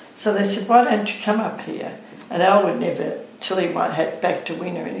 children. So they said, why don't you come up here? And Al would never, till he had back to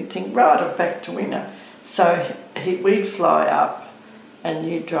winter, and he'd think, right, off back to winter. So we'd fly up, and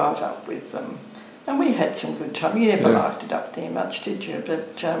you'd drive up with them. And we had some good time. You never liked it up there much, did you?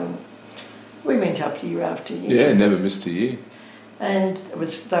 But we went up year after year. Yeah, never missed a year. And they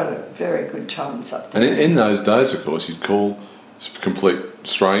were very good times up there. And in those days, of course, you'd call complete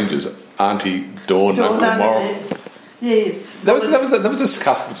strangers Auntie Dawn, Uncle Maury. Yes. That was this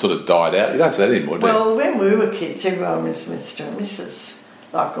custom that sort of died out. You don't say that anymore, do you? Well, when we were kids, everyone was Mr. and Mrs.,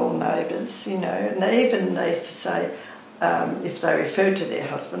 like all neighbours, you know. And they used to say, if they referred to their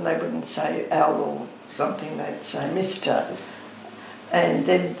husband, they wouldn't say Al or something, they'd say Mr. And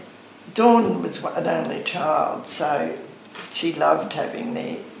then Dawn was an only child, so she loved having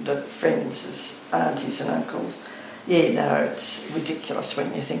the friends as aunties and uncles. Yeah, no, it's ridiculous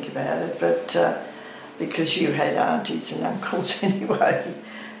when you think about it, but because you had aunties and uncles anyway.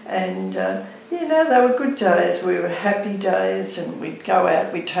 And, you know, they were good days. We were happy days, and we'd go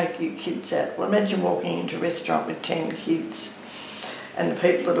out, we'd take you kids out. Well, imagine walking into a restaurant with 10 kids, and the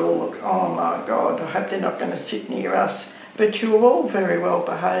people would all look, oh my God, I hope they're not going to sit near us. But you were all very well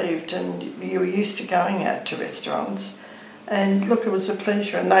behaved, and you were used to going out to restaurants. And look, it was a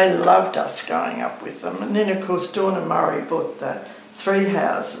pleasure, and they loved us going up with them. And then, of course, Dawn and Maury bought the 3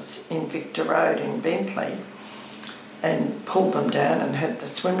 houses in Victor Road in Bentley, and pulled them down and had the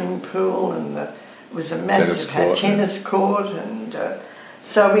swimming pool, and it was a massive tennis court, and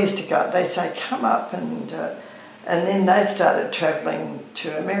so we used to go. They say, come up, and then they started travelling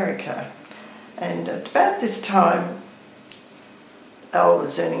to America, and at about this time Al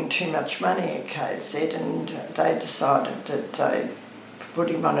was earning too much money at KZ, and they decided that they'd put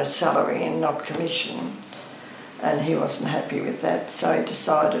him on a salary and not commission, and he wasn't happy with that, so he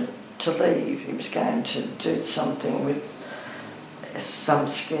decided to leave. He was going to do something with some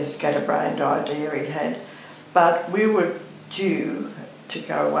scatterbrained idea he had. But we were due to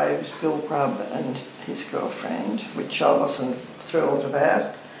go away with Bill Grubb and his girlfriend, which I wasn't thrilled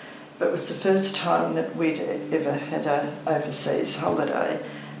about. But it was the first time that we'd ever had an overseas holiday,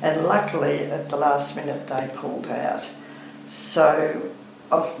 and luckily at the last minute they pulled out. So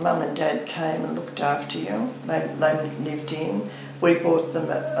Mum and Dad came and looked after you. They lived in. We bought them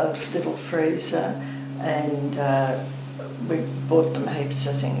a little freezer, and we bought them heaps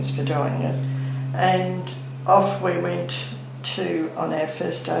of things for doing it. And off we went on our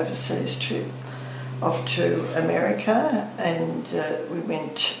first overseas trip, off to America, and we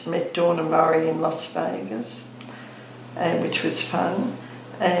met Dawn and Maury in Las Vegas, which was fun.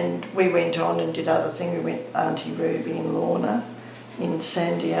 And we went on and did other things. We went Auntie Ruby and Lorna in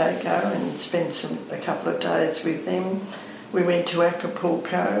San Diego and spent a couple of days with them. We went to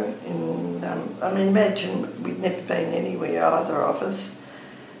Acapulco. Imagine we'd never been anywhere, either of us,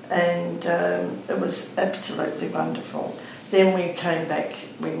 and it was absolutely wonderful. Then we came back,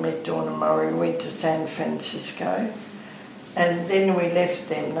 we met Dawn and Maury, we went to San Francisco, and then we left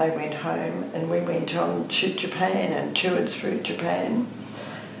them, they went home, and we went on to Japan and toured through Japan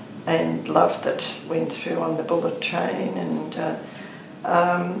and loved it. Went through on the bullet train, and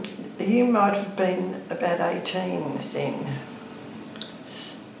you might have been about 18 then.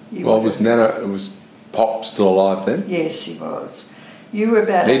 Was Pop still alive then? Yes, he was. You were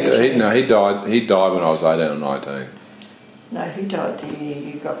about 18. He died when I was 18 or 19. No, he died the year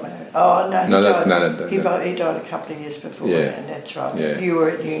you got married. Oh, no, he died a couple of years before, and that's right. Yeah. You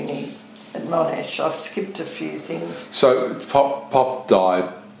were at uni at Monash. I've skipped a few things. So Pop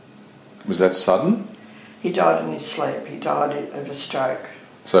died, was that sudden? He died in his sleep. He died of a stroke.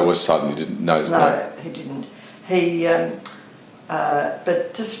 So it was sudden, you didn't know his name? No, he didn't. He,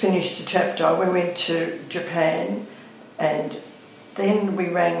 but just finished the chapter. We went to Japan, and then we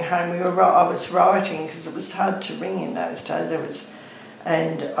rang home. I was writing because it was hard to ring in those days.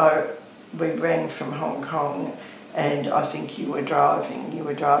 We rang from Hong Kong, and I think you were driving. You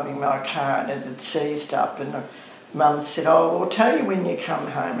were driving my car, and it had seized up. And Mum said, "Oh, we'll tell you when you come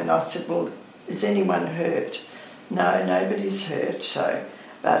home." And I said, "Well, is anyone hurt?" "No, nobody's hurt. So,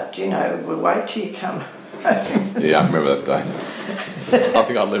 but we'll wait till you come home." Yeah, I remember that day. I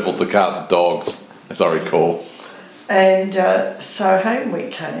think I levelled the car at the dogs, as I recall. And so home we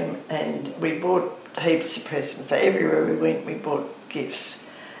came, and we bought heaps of presents. So everywhere we went, we bought gifts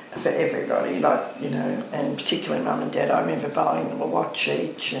for everybody, and particularly Mum and Dad. I remember buying them a watch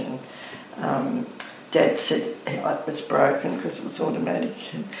each, and Dad said it was broken because it was automatic.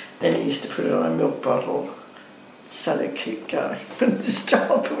 And then he used to put it on a milk bottle so they keep going and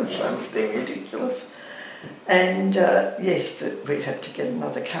stop or something ridiculous. And yes, we had to get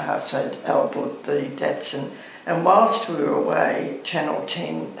another car, so Al bought the Datsun. And whilst we were away, Channel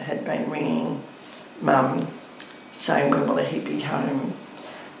 10 had been ringing Mum saying, "When will he be home?"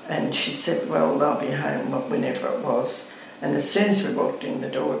 And she said, "Well, they'll be home whenever it was." And as soon as we walked in the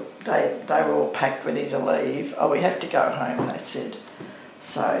door, they were all packed, ready to leave. "Oh, we have to go home," they said.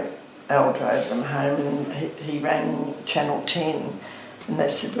 So Al drove them home, and he rang Channel 10, and they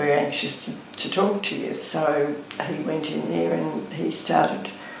said, "We're anxious to talk to you." So he went in there and he started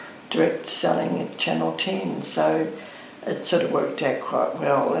direct selling at Channel 10. So it sort of worked out quite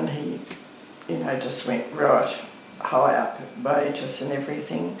well, and he, just went right high up in wages and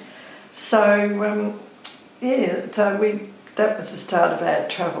everything. So, that was the start of our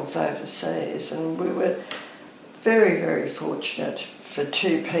travels overseas, and we were very, very fortunate for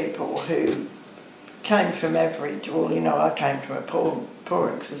two people who came from average. Well, I came from a poor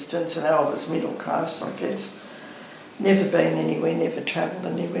existence, and Al was middle class, I guess. Never been anywhere, never travelled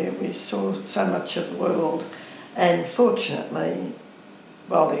anywhere. We saw so much of the world, and fortunately,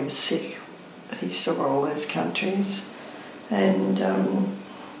 while he was sick, he saw all those countries, and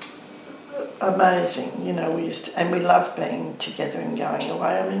amazing. We loved being together and going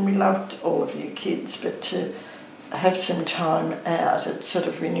away. I mean, we loved all of you kids, but to have some time out, it sort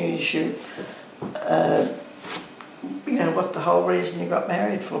of renews you. What the whole reason you got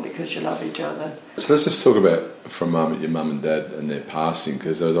married for, because you love each other. So let's just talk about from your mum and dad and their passing,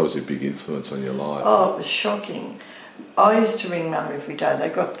 because there was obviously a big influence on your life. Oh, it was shocking. I used to ring Mum every day. They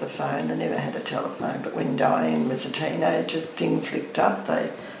got the phone. They never had a telephone, but when Diane was a teenager, things licked up.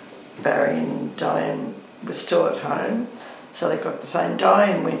 Barry and Diane were still at home, so they got the phone.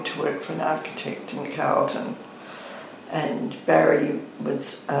 Diane went to work for an architect in Carlton, and Barry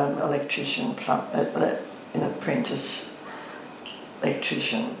was electrician, an apprentice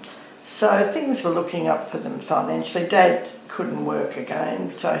electrician. So things were looking up for them financially. Dad couldn't work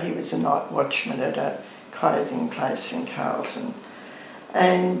again, so he was a night watchman at a clothing place in Carlton.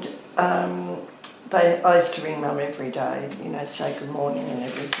 And I used to ring Mum every day, say good morning and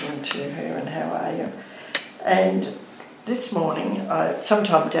everything to her and how are you. And this morning,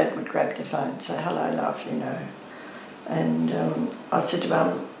 sometimes Dad would grab the phone and say, "Hello, love," And I said to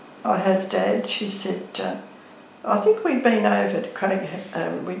Mum, "Oh, how's Dad?" She said, "I think we'd been over to Craig.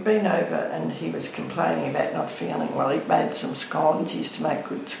 We'd been over, and he was complaining about not feeling well. He'd made some scones. He used to make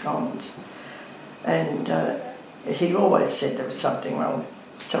good scones, and he always said there was something wrong,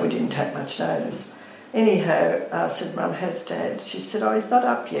 so we didn't take much notice. Anyhow, I said, "Mum, how's Dad?" She said, "Oh, he's not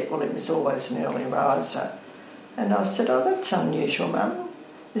up yet." Well, he was always an early riser, and I said, "Oh, that's unusual, Mum.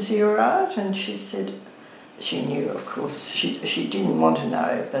 Is he all right?" And she said, she knew, of course. She didn't want to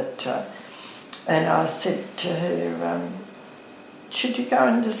know, but. And I said to her, "Should you go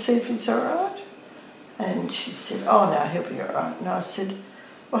in to see if he's all right?" And she said, "Oh, no, he'll be all right." And I said,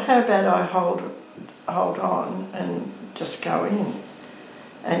 "Well, how about I hold on and just go in?"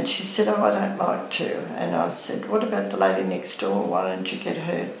 And she said, "Oh, I don't like to." And I said, "What about the lady next door? Why don't you get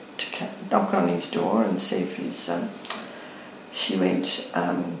her to knock on his door and see if he's..." She went,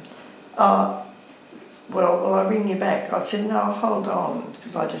 "Oh, well, will I ring you back?" I said, "No, hold on,"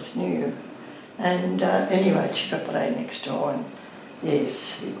 because I just knew. And anyway, she got the lady next door, and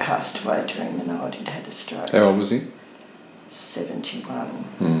yes, he passed away during the night. He'd had a stroke. How old was he? 71.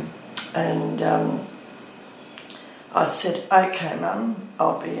 Mm. And I said, okay, Mum,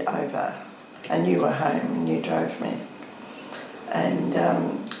 I'll be over. And you were home and you drove me. And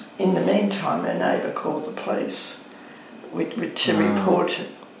in the meantime, a neighbour called the police to report it.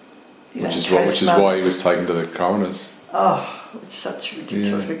 Which is why he was taken to the coroner's. Oh, it's such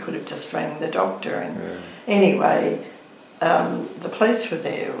ridiculous. We could have just rang the doctor. And anyway, the police were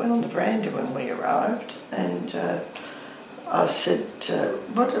there, went on the veranda when we arrived, and I said,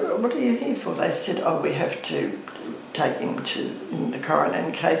 what are you here for? They said, oh, we have to take him to the coroner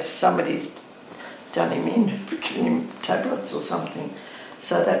in case somebody's done him in, giving him tablets or something.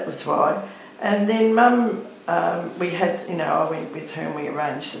 So that was why. And then Mum, we had, I went with her and we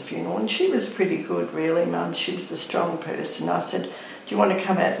arranged the funeral, and she was pretty good, really, Mum. She was a strong person. I said, do you want to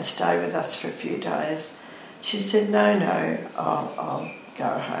come out and stay with us for a few days? She said, no, I'll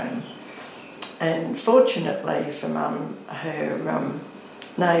go home. And fortunately for Mum, her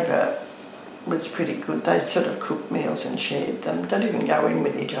neighbour was pretty good. They sort of cooked meals and shared them. They didn't go in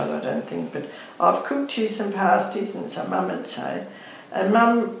with each other, I don't think, but I've cooked you some pasties, and so Mum would say. And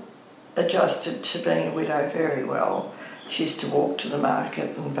Mum adjusted to being a widow very well. She used to walk to the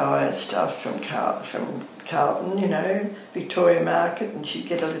market and buy her stuff from Carlton, Victoria Market, and she'd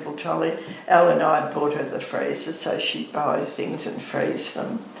get a little trolley. Al and I bought her the freezer, so she'd buy things and freeze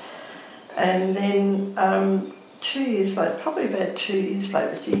them. And then 2 years later, probably about 2 years later,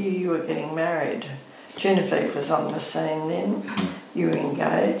 it was the year you were getting married. Genevieve was on the scene then. You were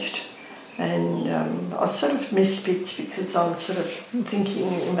engaged. And I sort of missed bits because I'm sort of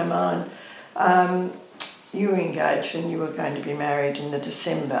thinking in my mind, you were engaged and you were going to be married in the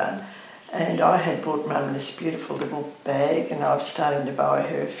December, and I had bought Mum this beautiful little bag, and I was starting to buy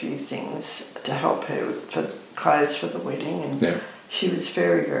her a few things to help her for clothes for the wedding, and she was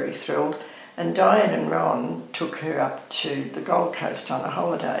very, very thrilled. And Diane and Ron took her up to the Gold Coast on a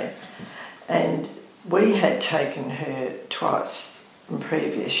holiday, and we had taken her twice in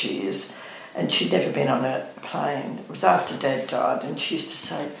previous years, and she'd never been on a plane. It was after Dad died, and she used to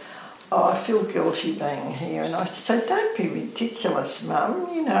say, oh, I feel guilty being here. And I used to say, don't be ridiculous, Mum,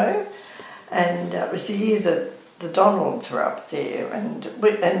 And it was the year that the Donalds were up there,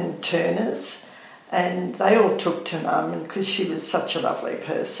 and Turners, and they all took to Mum because she was such a lovely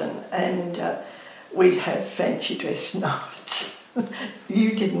person. And we'd have fancy dress nights.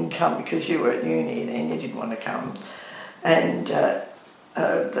 You didn't come because you were at uni then, you didn't want to come. And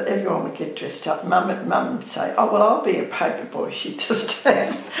everyone would get dressed up. Mum would say, oh, well, I'll be a paper boy. She'd just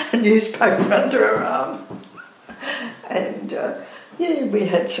have a newspaper under her arm. And, we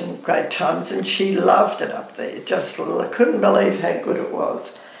had some great times, and she loved it up there. Just couldn't believe how good it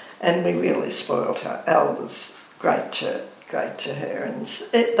was. And we really spoiled her. Al was great to her. And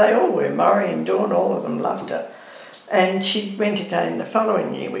they all were. Murray and Dawn, all of them loved her. And she went again the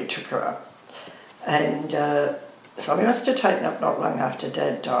following year. We took her up. And so we must have taken up not long after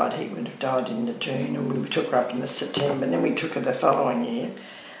Dad died. He would have died in the June, and we took her up in the September, and then we took her the following year.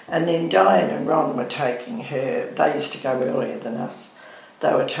 And then Diane and Ron were taking her. They used to go earlier than us.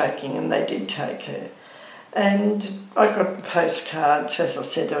 They were taking, and they did take her. And I got postcards. As I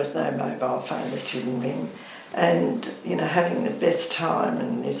said, there was no mobile phone that you didn't ring. And, having the best time,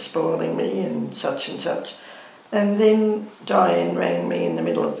 and they're spoiling me and such and such. And then Diane rang me in the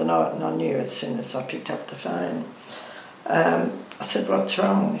middle of the night, and I knew as soon as I picked up the phone. I said, what's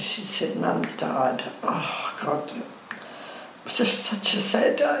wrong? She said, Mum's died. Oh, God. It was just such a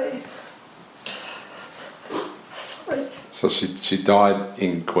sad day. Sorry. So she died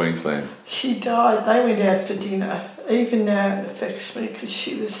in Queensland? She died. They went out for dinner. Even now it affects me because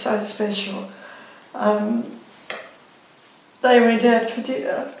she was so special. They went out for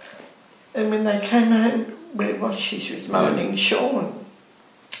dinner, and when they came home, where was she? She was moaning Sean.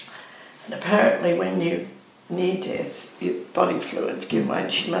 And apparently when you near death, your body fluids give way,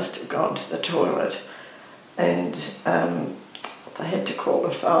 and she must have gone to the toilet. And they had to call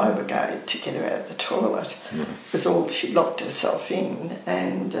the fire brigade to get her out of the toilet. Because she locked herself in,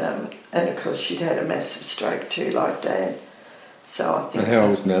 and of course she'd had a massive stroke too, like Dad. So I think. And how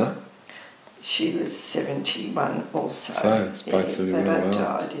old was Nana? She was 71 also. So it's both 71. They both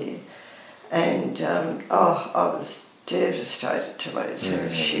died, And I was devastated to lose her.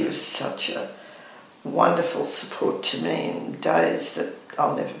 She was such a wonderful support to me in days that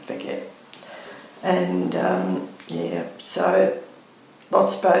I'll never forget. And so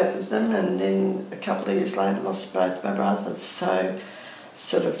lost both of them, and then a couple of years later lost both my brothers. So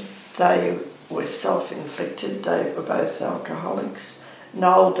they were self-inflicted. They were both alcoholics.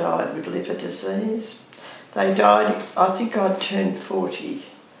 Noel died with liver disease. They died, I think I'd turned 40,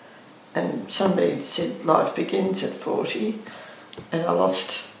 and somebody said life begins at 40, and I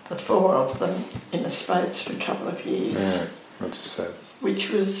lost the four of them, in a space of a couple of years. Yeah, that's sad.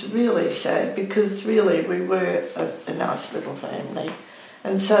 Which was really sad because really we were a nice little family.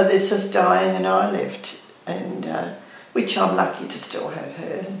 And so there's just Diane and I left, and which I'm lucky to still have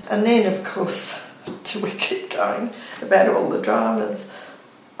her. And then, of course, we keep going about all the dramas.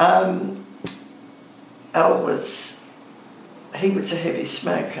 Al was a heavy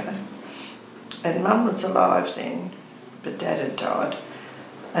smoker, and Mum was alive then, but Dad had died,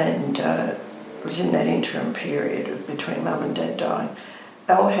 and it was in that interim period between Mum and Dad dying.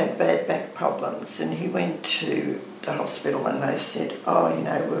 Al had bad back problems, and he went to the hospital and they said,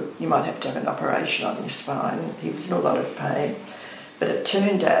 you might have to have an operation on your spine. He was in a lot of pain. But it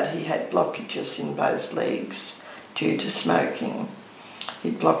turned out he had blockages in both legs due to smoking.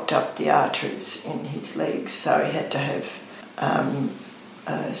 He blocked up the arteries in his legs, so he had to have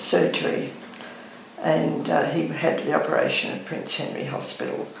surgery. And he had the operation at Prince Henry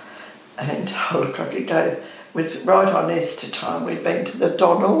Hospital. And I could go, it was right on Easter time. We'd been to the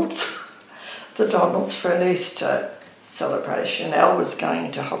Donalds for an Easter celebration. Al was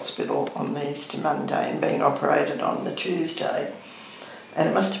going to hospital on the Easter Monday and being operated on the Tuesday. And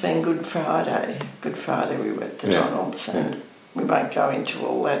it must have been Good Friday. Good Friday we were at the Donalds, and we won't go into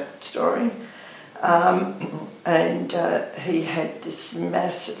all that story. And he had this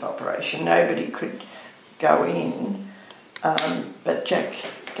massive operation. Nobody could go in, but Jack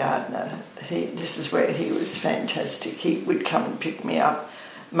Gardner, this is where he was fantastic. He would come and pick me up.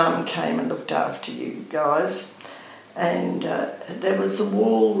 Mum came and looked after you guys. And there was a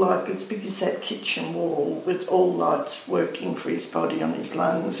wall like as big as that kitchen wall with all lights working for his body on his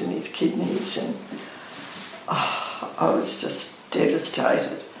lungs and his kidneys, and I was just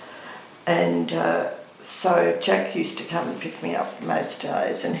devastated. And so Jack used to come and pick me up most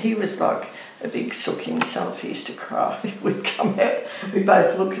days, and he was like a big sook himself. He used to cry. We'd come out, we'd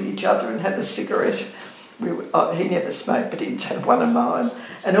both look at each other and have a cigarette. He never smoked, but he'd have one of mine.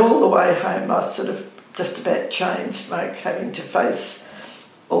 And all the way home I sort of just about chain smoke, having to face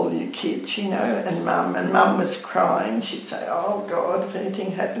all you kids, and Mum was crying. She'd say, oh God, if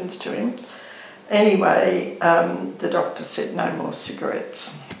anything happens to him. Anyway, the doctor said no more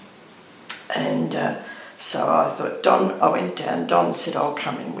cigarettes. And so I thought, I went down, Don said, I'll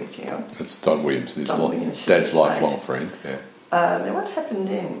come in with you. That's Don Williams, Dad's lifelong friend, yeah. Now what happened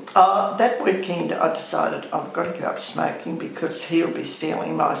then? That weekend I decided I've got to give up smoking because he'll be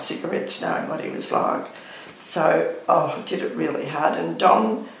stealing my cigarettes knowing what he was like. So I did it really hard. And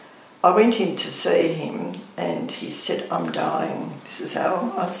Don, I went in to see him and he said, I'm dying. This is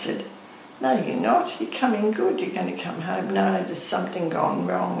Al. I said, no, you're not. You're coming good. You're going to come home. No, there's something gone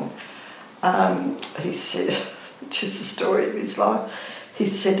wrong. He said, which is the story of his life, he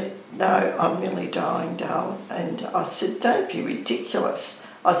said, no, I'm really dying, Dal. And I said, don't be ridiculous.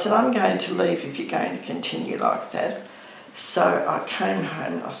 I said, I'm going to leave if you're going to continue like that. So I came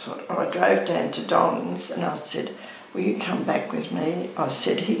home and I drove down to Don's and I said, will you come back with me? I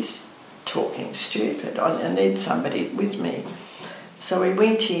said, he's talking stupid. I need somebody with me. So we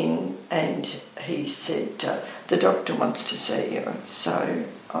went in and he said, the doctor wants to see you. So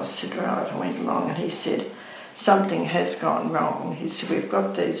I said, right, I went along and he said, something has gone wrong. He said, we've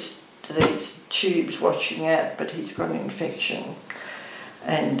got these tubes washing out, but he's got an infection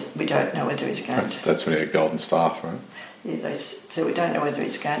and we don't know whether he's going to... That's when he had golden staff, right? Yeah, so we don't know whether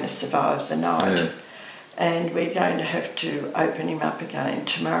he's going to survive the night. Yeah. And we're going to have to open him up again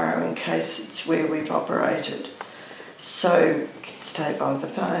tomorrow in case it's where we've operated. So stay by the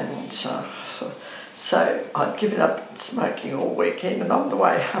phone. So I'd given up smoking all weekend, and on the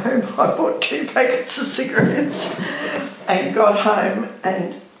way home I bought 2 packets of cigarettes and got home,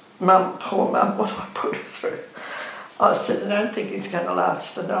 and poor Mum, what I put her through. I said, I don't think he's going to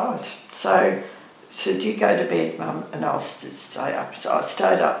last the night. So I said, you go to bed, Mum, and I'll stay up. So I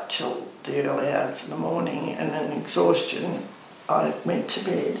stayed up till the early hours in the morning, and in exhaustion I went to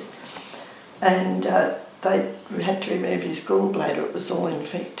bed. And they had to remove his gallbladder, it was all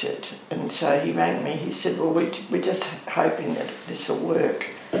infected. And so he rang me, he said, well, we're just hoping that this will work,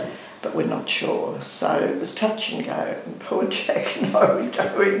 but we're not sure. So it was touch and go, and poor Jack and I would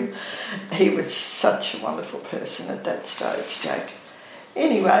go in. He was such a wonderful person at that stage, Jack.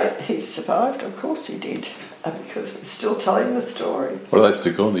 Anyway, he survived, of course he did, because we're still telling the story. What do they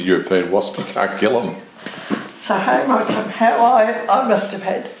stick on? The European wasp, you can't kill them. So home I come, I must have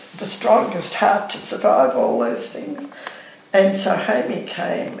had the strongest heart to survive all those things. And so home he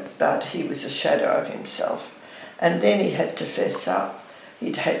came, but he was a shadow of himself. And then he had to fess up.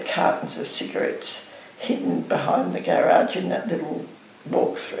 He'd had cartons of cigarettes hidden behind the garage in that little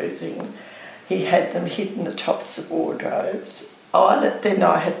walk-through thing. He had them hidden the tops of wardrobes, Then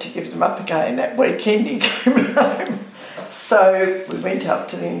I had to give them up again that weekend. He came home. So we went up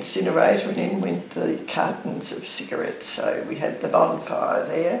to the incinerator and in went the cartons of cigarettes. So we had the bonfire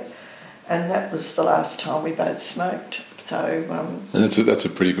there, and that was the last time we both smoked. So and that's a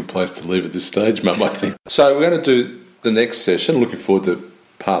pretty good place to leave at this stage, Mum, I think. So we're going to do the next session. Looking forward to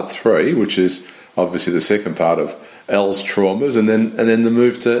part 3, which is obviously the second part of Elle's traumas, and then the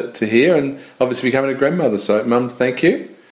move to here, and obviously becoming a grandmother. So, Mum, thank you.